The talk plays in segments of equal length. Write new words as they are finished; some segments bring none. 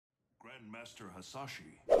Grandmaster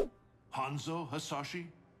Hasashi. Hanzo Hasashi?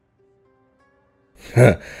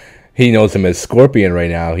 He knows him as Scorpion right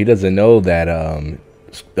now. He doesn't know that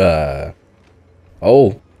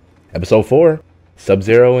oh, episode 4,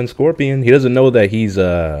 Sub-Zero and Scorpion. He doesn't know that he's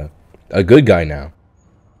a good guy now.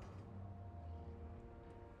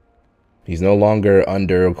 He's no longer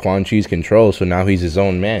under Quan Chi's control, so now he's his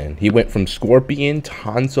own man. He went from Scorpion to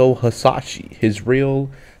Hanzo Hasashi, his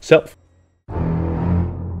real self.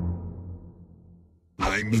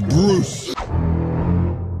 I'm Bruce.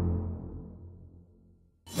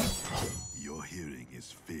 Your hearing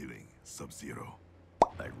is failing, Sub-Zero.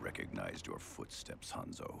 I recognized your footsteps,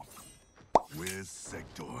 Hanzo. Where's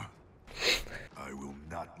Sector? I will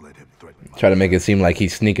not let him threaten my Try to make it seem like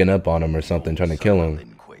he's sneaking up on him or something, trying to kill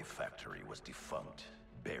him. Factory was defunct,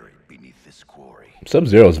 buried beneath this quarry.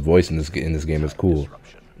 Sub-Zero's voice in this game is cool.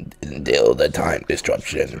 Until the time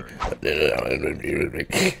disruption.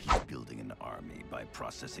 He's building an army by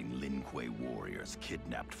processing Lin Kuei warriors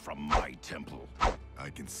kidnapped from my temple. I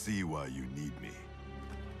can see why you need me.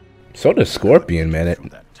 So does Scorpion, man.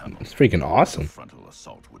 It's freaking awesome. The frontal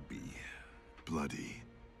assault would be Bloody.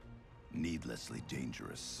 needlessly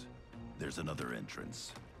dangerous. There's another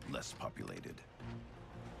entrance, less populated.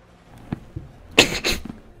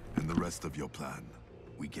 And the rest of your plan?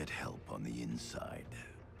 We get help on the inside.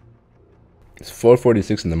 It's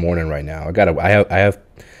 4:46 in the morning right now. I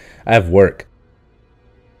have work.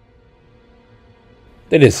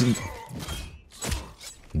 That is,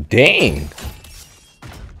 dang.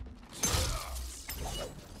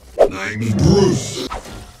 I'm Bruce.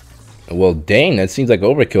 Well, dang, that seems like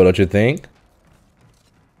overkill, don't you think?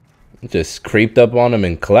 Just creeped up on him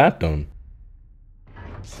and clapped him.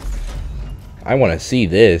 I want to see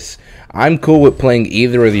this. I'm cool with playing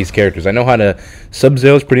either of these characters. I know how to.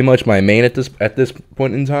 Sub-Zero's pretty much my main at this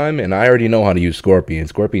point in time, and I already know how to use Scorpion.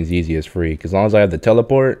 Scorpion's easy as freak. As long as I have the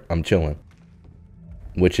teleport, I'm chilling.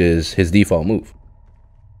 Which is his default move.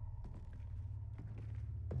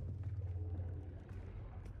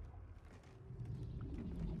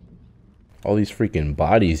 All these freaking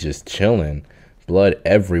bodies just chilling. Blood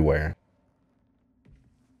everywhere.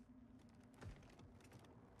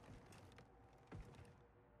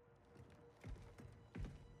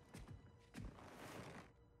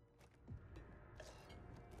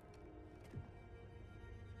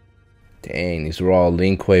 Dang, these were all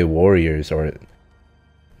Lin Kuei warriors or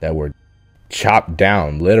that were chopped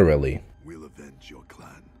down, literally. We'll avenge your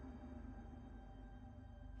clan.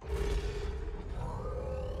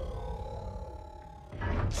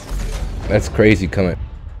 That's crazy coming.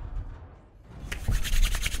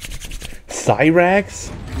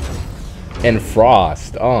 Cyrax and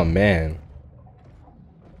Frost. Oh man.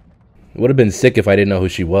 Would have been sick if I didn't know who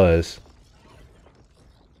she was.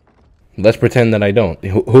 Let's pretend that I don't.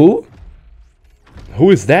 Who? Who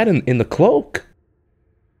is that in the cloak?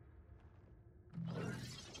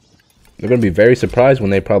 They're gonna be very surprised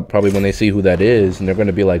when they probably when they see who that is, and they're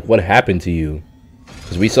gonna be like, "What happened to you?"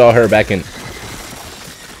 Because we saw her back in.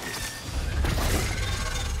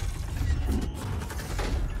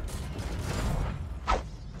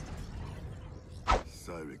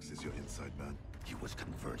 Cyrax is your inside man. He was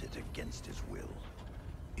converted against his will.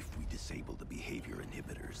 If we disable the behavior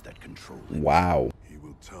inhibitors that control him, Wow. He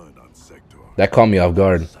will turn on Sector. That caught me off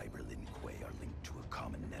guard. Cyber Lin Kuei are linked to a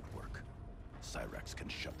common network. Cyrax can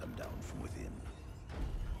shut them down from within.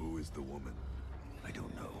 Who is the woman? I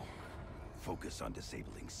don't know. Focus on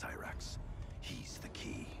disabling Cyrax. He's the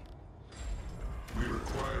key. We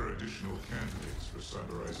require additional candidates for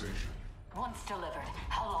cyberization. Once delivered,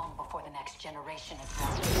 how long before the next generation is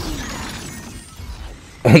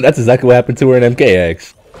born? That's exactly what happened to her in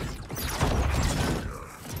MKX.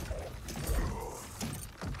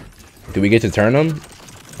 Do we get to turn them?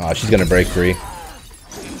 Oh, she's gonna break free.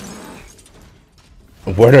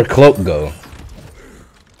 Where'd her cloak go?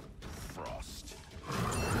 Frost.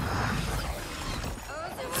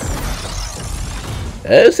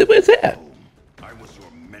 Where's that? I was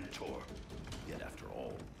your mentor. Yet after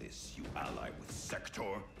all this, you ally with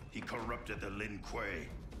Sector. He corrupted the Lin Kuei.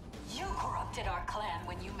 You corrupted our clan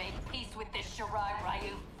when you made peace with this Shirai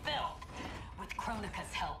Ryu filth. With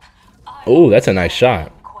Kronika's help, Oh, that's a nice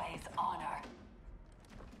shot. Kuei's honor.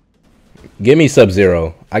 Give me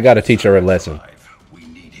Sub-Zero. I gotta teach her a lesson. We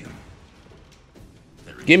need him.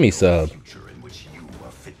 There is Give me no Sub. future in which you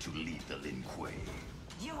are fit to lead the Lin Kuei.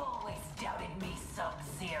 You always doubted me,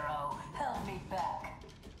 Sub-Zero. Held me back.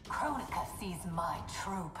 Kronika sees my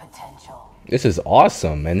true potential. This is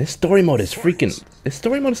awesome, man. This story mode is freaking. This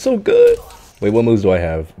story mode is so good. Wait, what moves do I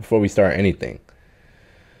have before we start anything?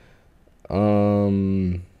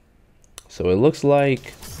 So it looks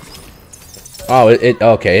like Oh,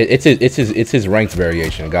 okay. It's his ranked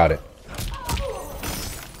variation. Got it.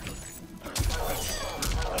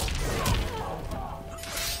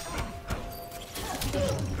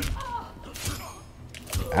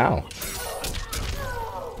 Ow.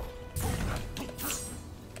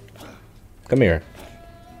 Come here.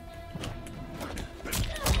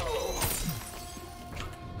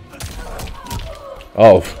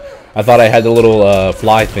 Oh, I thought I had the little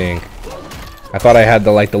fly thing. I thought I had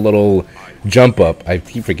the little jump up. I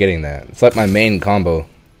keep forgetting that. It's like my main combo.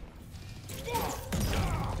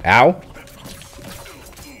 Ow.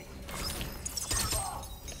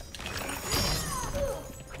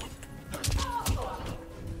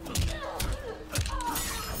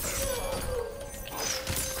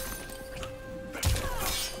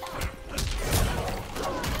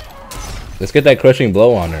 Let's get that crushing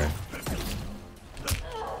blow on her.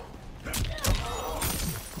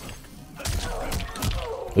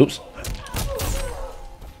 Oops.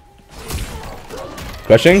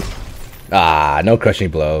 Crushing? Ah, no crushing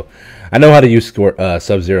blow. I know how to use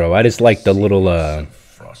Sub-Zero. I just like the little,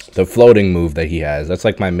 the floating move that he has. That's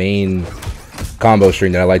like my main combo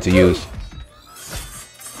string that I like to use.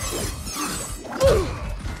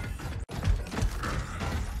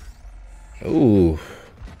 Ooh.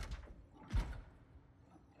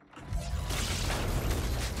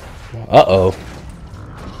 Uh-oh.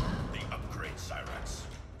 The upgrade, Cyrax.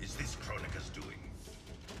 Is this Kronika's doing?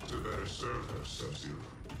 To better serve her, Sub-Zero.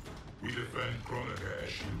 We defend Kronika as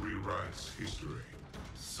she rewrites history.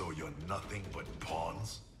 So you're nothing but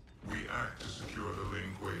pawns? We act to secure the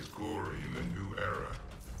Lin Kuei's glory in the new era.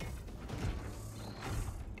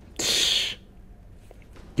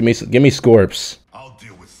 Give me Scorps. I'll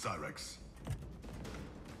deal with Cyrax.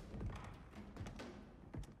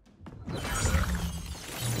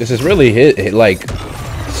 This is really like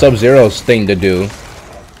Sub-Zero's thing to do.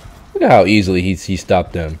 Look at how easily he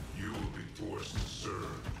stopped them. You will be forced to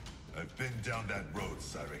serve. I've been down that road,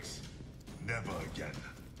 Cyrax. Never again.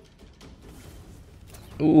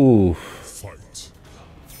 Ooh. Fight.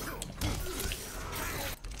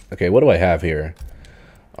 Okay, what do I have here?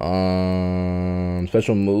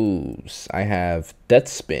 Special moves. I have Death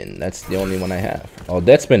Spin. That's the only one I have. Oh,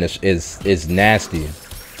 Death Spin is nasty.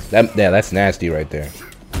 That's nasty right there.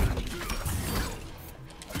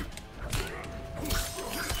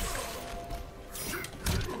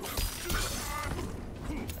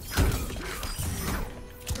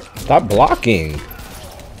 Stop blocking.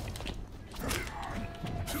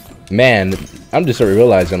 Man, I'm just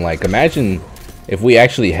realizing, like, imagine if we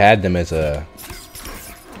actually had them as a...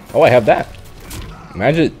 Oh, I have that.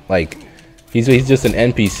 Imagine, like, he's just an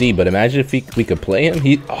NPC, but imagine if we could play him.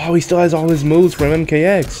 He still has all his moves from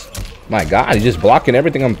MKX. My God, he's just blocking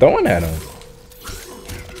everything I'm throwing at him.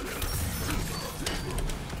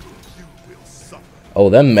 Oh,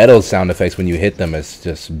 them metal sound effects when you hit them is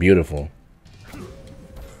just beautiful.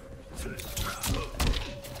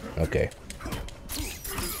 Okay.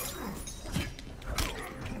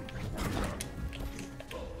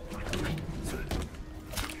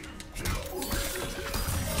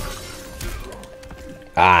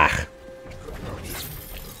 Ah.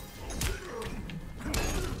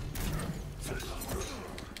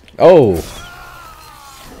 Oh.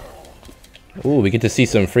 Ooh, we get to see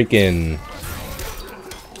some freaking...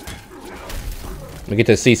 We get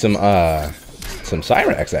to see some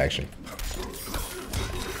Cyrax action.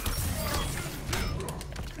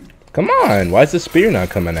 Come on, why is the spear not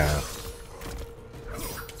coming out?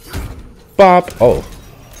 Bop. Oh.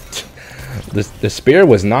 The spear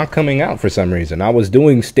was not coming out for some reason. I was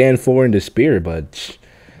doing stand 4 into spear, but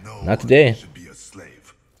not today. Should be a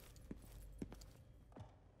slave.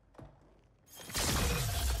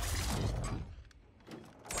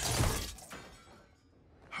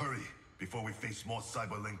 Hurry before we face more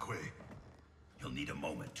Cyber Lin Kuei. You'll need a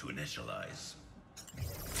moment to initialize.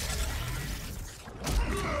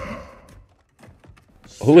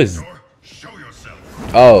 Who is? Show yourself.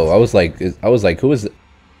 Oh, I was like, who is?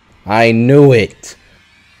 I knew it.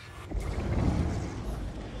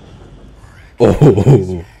 Oh.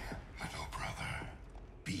 Little brother.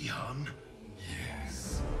 Bihan?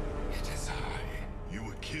 Yes, it is I. You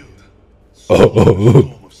were killed. Oh.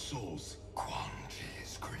 Storm of souls. Quan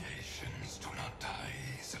Chi's creations do not die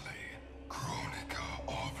easily. Kronika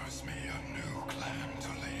offers me a new clan to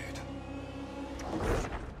lead.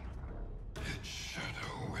 Its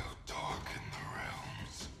shadow will darken the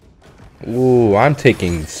realms. Ooh, I'm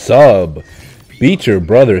taking Sub. Beat your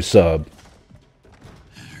brother, Sub.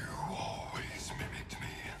 You always mimicked me,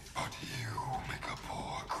 but you make a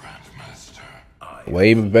poor grandmaster.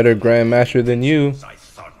 Way better grandmaster than you. I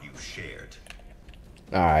thought you shared.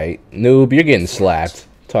 Alright, noob, you're getting slapped.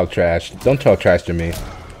 Talk trash. Don't talk trash to me.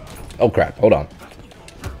 Oh crap, hold on.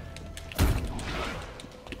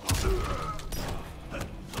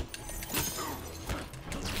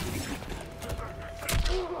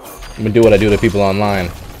 I'm gonna do what I do to people online.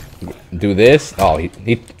 Do this. Oh, he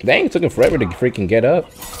dang, it took him forever to freaking get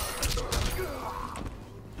up.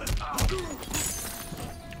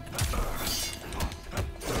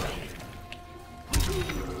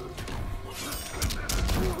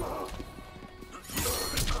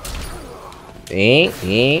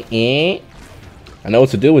 I know what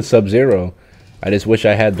to do with Sub-Zero. I just wish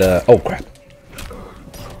I had the... Oh, crap.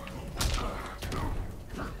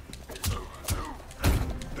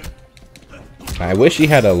 I wish he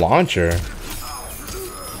had a launcher.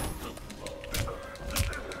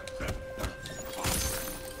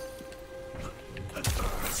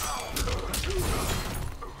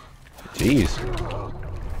 Jeez.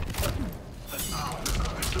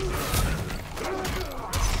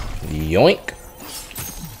 Yoink.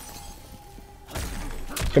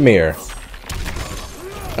 Come here.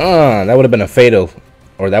 That would have been a fatal,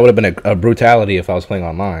 or that would have been a brutality if I was playing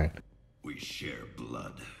online. We share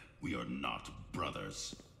blood. We are not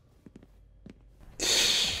brothers.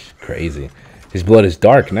 Crazy. His blood is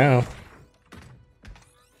dark now.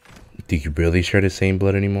 Do you really share the same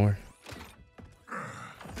blood anymore?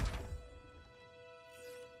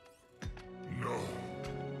 No.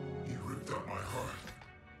 He ripped out my heart.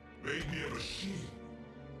 Made me a machine.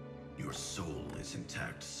 Your soul is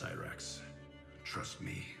intact, Cyrax. Trust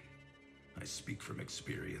me. I speak from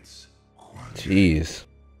experience. Jeez.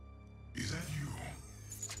 Is that you?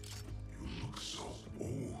 You look so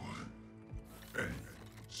old. And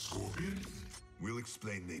Scorpion? We'll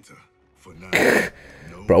explain later. For now,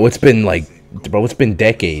 no Bro, it's been like, bro, it's been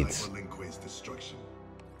decades. destruction.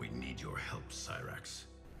 We need your help, Cyrax.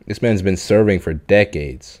 This man's been serving for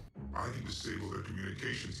decades. I can disable their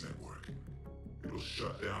communications network. It'll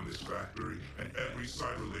shut down this factory and every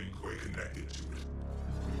cyberlink connected to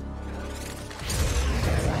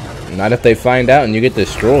it. Not if they find out and you get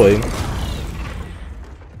destroyed.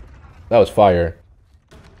 That was fire.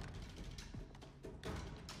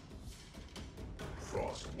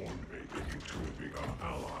 Frost warned me that you two would become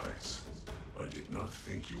allies. I did not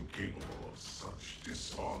think you capable of such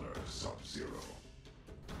dishonor, Sub-Zero.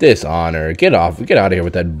 Dishonor. Get off. Get out of here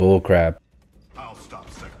with that bull crap. I'll stop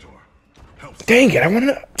Sector. Help. Dang it, I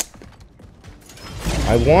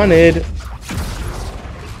wanted...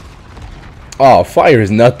 Oh, fire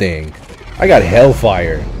is nothing. I got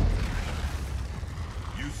hellfire.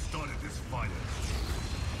 You started this fire.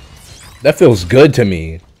 That feels good to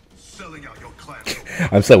me. Selling out your clan.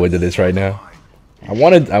 I'm so into this right now. I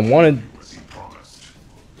wanted...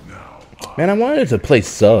 Man, I wanted to play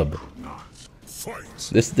sub.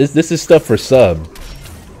 This is stuff for sub.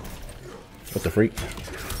 What the freak?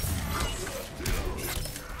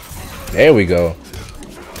 There we go.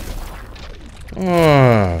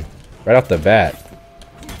 Right off the bat.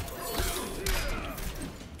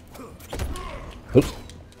 Oops.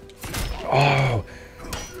 Oh.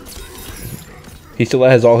 He still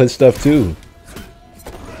has all his stuff too.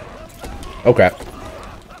 Oh crap.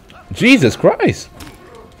 Jesus Christ.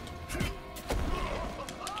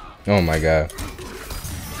 Oh my god.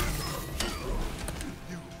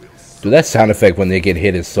 Dude, that sound effect when they get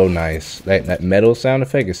hit is so nice. That metal sound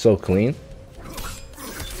effect is so clean.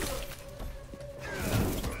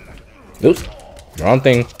 Oops, wrong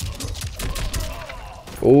thing.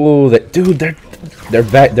 Oh, dude, they're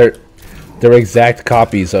back. They're exact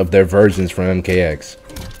copies of their versions from MKX.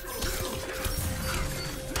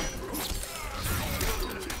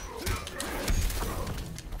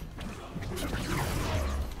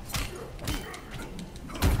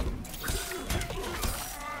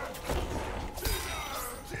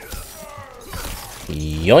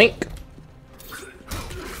 Yoink.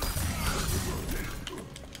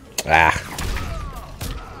 Ah.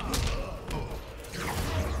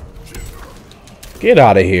 Get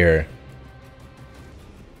out of here.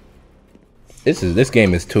 This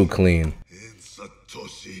game is too clean.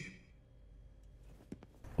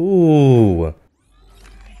 Ooh.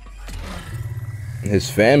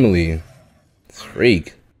 His family. This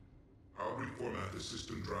freak. I'll reformat the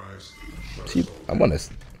system drives. See, I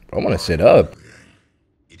wanna sit up.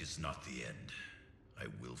 It is not the end. I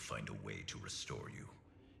will find a way to restore you.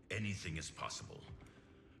 Anything is possible.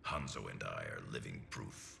 Hanzo and I are living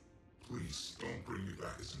proof. Please don't bring me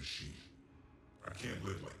back as a machine. I can't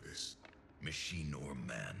live like this. Machine or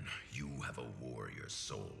man, you have a warrior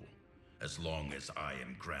soul. As long as I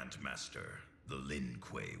am Grandmaster, the Lin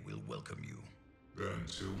Kuei will welcome you. Then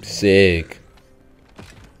till Sick.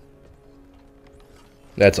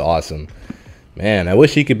 That's awesome. Man, I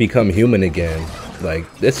wish he could become human again. Like,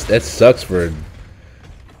 that sucks for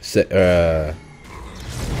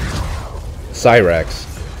Cyrax.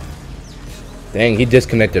 Dang, he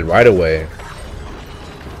disconnected right away.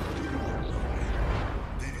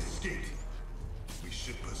 They've escaped. We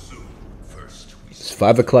should pursue. First, It's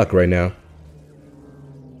 5 o'clock right now.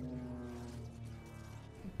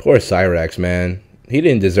 Poor Cyrax, man. He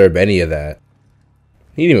didn't deserve any of that.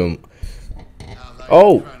 He didn't even...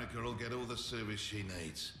 Oh! Kronecker will get all the service she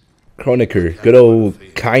needs. Kronecker. Good old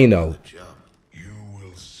Kaino. You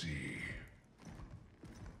will see.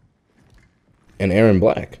 And Aaron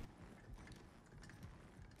Black.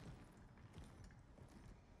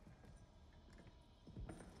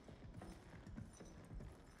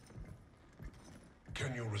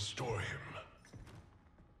 Can you restore him?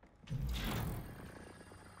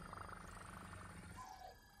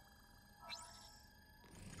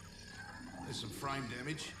 There's some frame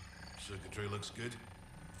damage. Circuitry looks good.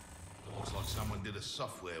 But looks like someone did a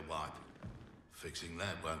software wipe. Fixing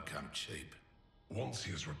that won't come cheap. Once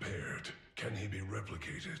he is repaired, can he be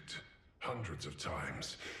replicated? Hundreds of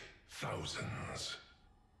times. Thousands.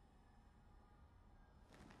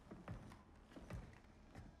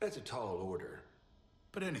 That's a tall order.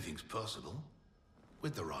 But anything's possible.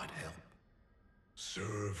 With the right help.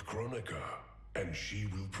 Serve Kronecker, and she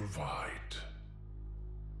will provide.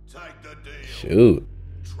 Take the deal. Shoot.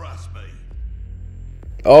 Trust me.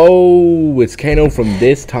 Oh, it's Kano from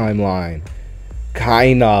this timeline.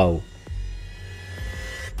 Kaino.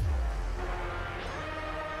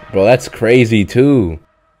 Bro, that's crazy too.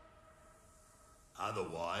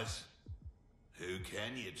 Otherwise, who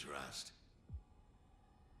can you trust?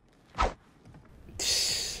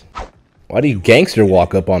 Why do you gangster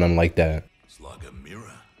walk up on him like that? It's like a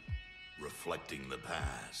mirror, reflecting the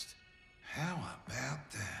past. How about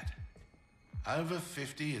that? Over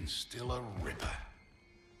 50 and still a ripper.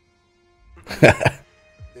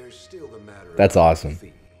 There's still the matter. That's about awesome. the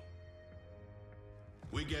fee.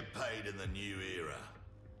 We get paid in the new era.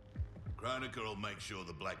 Kronecker will make sure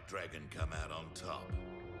the Black Dragon come out on top.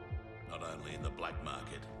 Not only in the black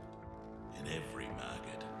market, in every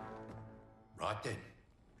market. Right then,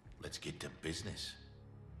 let's get to business.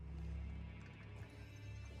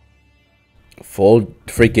 Full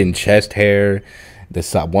freaking chest hair. The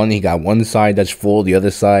side one, he got one side that's full. The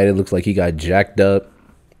other side, it looks like he got jacked up.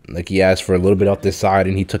 Like he asked for a little bit off this side,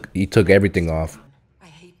 and he took everything off. I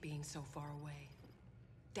hate being so far away.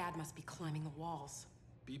 Dad must be climbing the walls.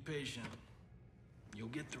 Be patient. You'll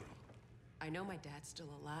get through. I know my dad's still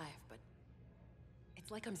alive, but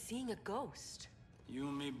it's like I'm seeing a ghost. You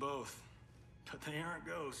and me both. But they aren't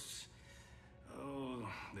ghosts. Oh,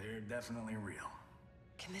 they're definitely real.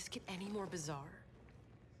 Can this get any more bizarre?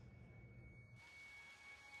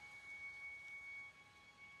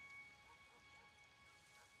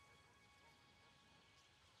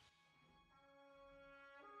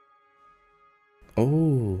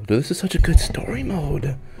 Oh, this is such a good story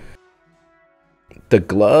mode. The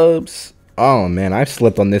gloves. Oh man, I've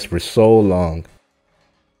slept on this for so long.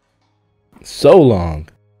 So long.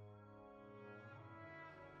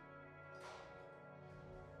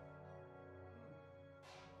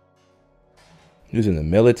 He was in the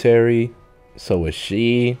military. So was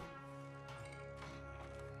she.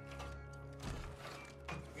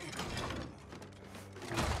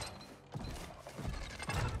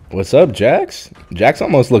 What's up, Jax? Jax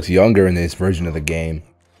almost looks younger in this version of the game.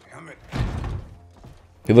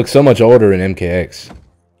 He looks so much older in MKX.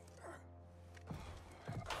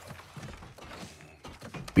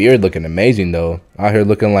 Beard looking amazing though. Out here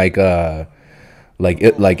looking like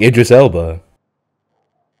Idris Elba.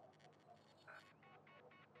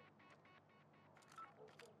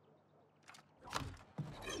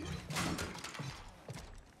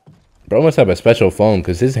 Bro must have a special phone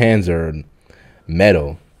because his hands are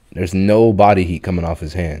metal. There's no body heat coming off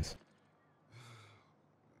his hands.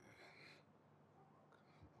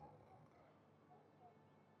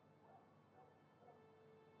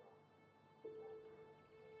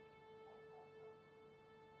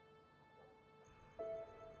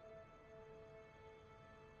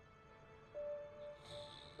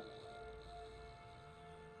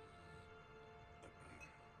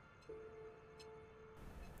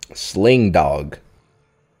 Sling dog.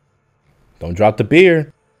 Don't drop the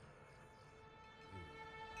beer.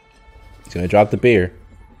 He's gonna drop the beer.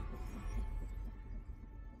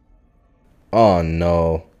 Oh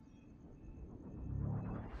no.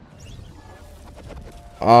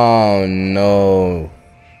 Oh no.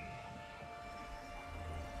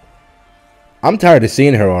 I'm tired of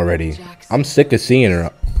seeing her already. I'm sick of seeing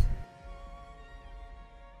her.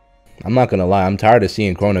 I'm not gonna lie, I'm tired of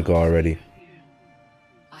seeing Kronika already.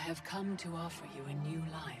 I have come to offer you a new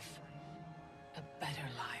life. A better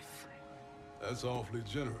life. That's awfully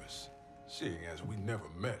generous, seeing as we never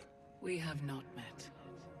met. We have not met.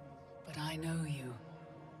 But I know you.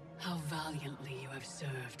 How valiantly you have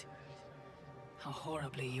served. How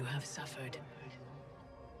horribly you have suffered.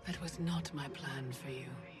 That was not my plan for you.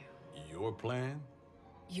 Your plan?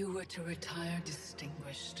 You were to retire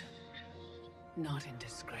distinguished. Not in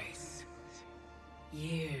disgrace.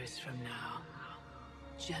 Years from now,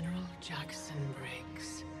 General Jackson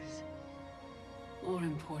Briggs. More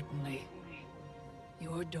importantly,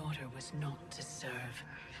 your daughter was not to serve,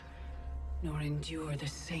 nor endure the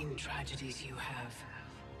same tragedies you have.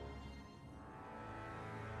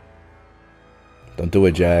 Don't do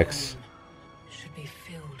it, Jax. Should be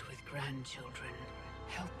filled with grandchildren.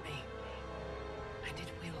 Help me, and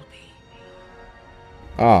it will be.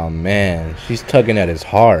 Oh man, she's tugging at his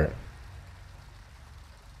heart.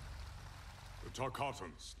 The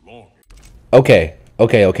Tarkatans long. Okay. I'm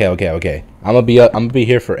gonna be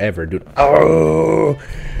here forever, dude. Oh,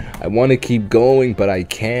 I want to keep going, but I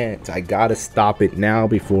can't. I gotta stop it now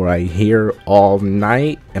before I hear all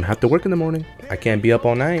night and have to work in the morning. I can't be up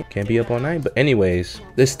all night. But anyways,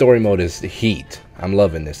 this story mode is heat. I'm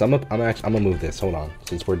loving this. I'm gonna move this. Hold on,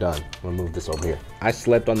 since we're done, I'm gonna move this over here. I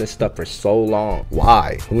slept on this stuff for so long.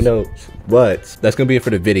 Why? Who knows? But that's gonna be it for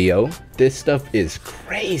the video. This stuff is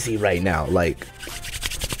crazy right now. Like,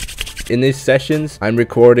 in these sessions, I'm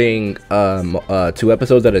recording 2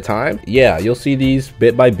 episodes at a time. Yeah, you'll see these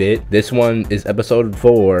bit by bit. This one is episode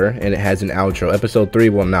 4 and it has an outro. Episode 3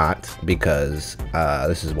 will not, because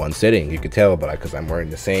this is one sitting. You can tell, but because I'm wearing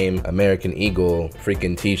the same American Eagle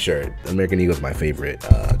freaking t-shirt. American Eagle is my favorite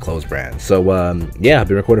clothes brand. So yeah, I've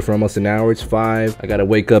been recording for almost an hour. It's 5. I gotta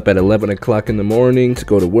wake up at 11 o'clock in the morning to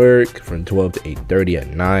go to work from 12 to 8:30 at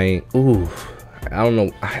night. Ooh, I don't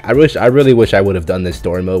know. I really wish I would have done this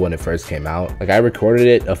story mode when it first came out. Like, I recorded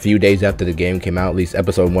it a few days after the game came out, at least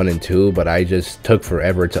episode 1 and 2, but I just took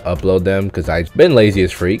forever to upload them because I've been lazy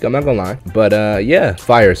as freak, I'm not gonna lie. But yeah,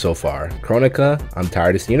 fire so far. Kronika, I'm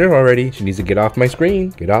tired of seeing her already. She needs to get off my screen.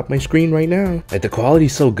 Get off my screen right now. Like, the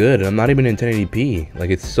quality's so good and I'm not even in 1080p. Like,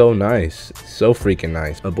 it's so nice. It's so freaking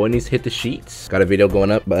nice. My boy needs to hit the sheets. Got a video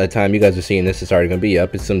going up. By the time you guys are seeing this, it's already gonna be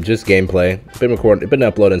up. It's some just gameplay. Been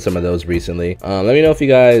uploading some of those recently. Let me know if you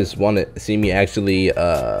guys want to see me actually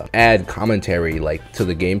add commentary like to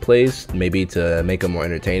the gameplays, maybe to make them more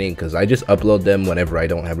entertaining, because I just upload them whenever I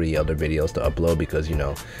don't have any other videos to upload, because, you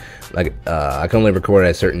know, like I can only record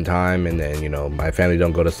at a certain time, and then, you know, my family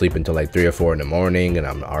don't go to sleep until like 3 or 4 in the morning, and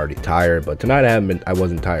I'm already tired. But tonight I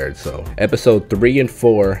wasn't tired. So episode 3 and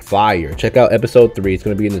 4, fire. Check out episode 3. It's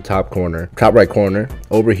gonna be in the top right corner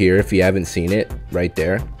over here if you haven't seen it, right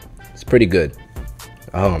there. It's pretty good.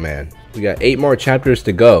 Oh man, we got 8 more chapters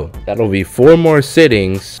to go. That'll be 4 more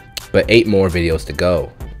sittings, but 8 more videos to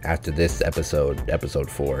go after this episode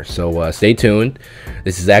 4. So stay tuned.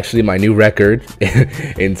 This is actually my new record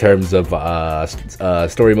in terms of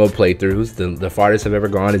story mode playthroughs. The farthest I've ever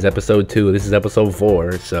gone is episode 2. This is episode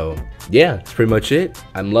 4. So yeah, that's pretty much it.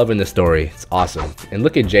 I'm loving the story. It's awesome. And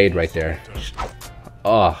look at Jade right there.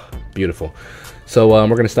 Oh, beautiful. So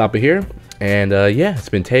we're gonna stop it here. And yeah, it's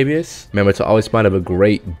been Tavius. Remember to always have a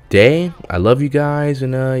great day. I love you guys,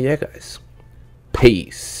 and yeah, guys,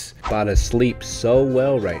 peace. About to sleep so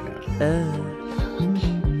well right now.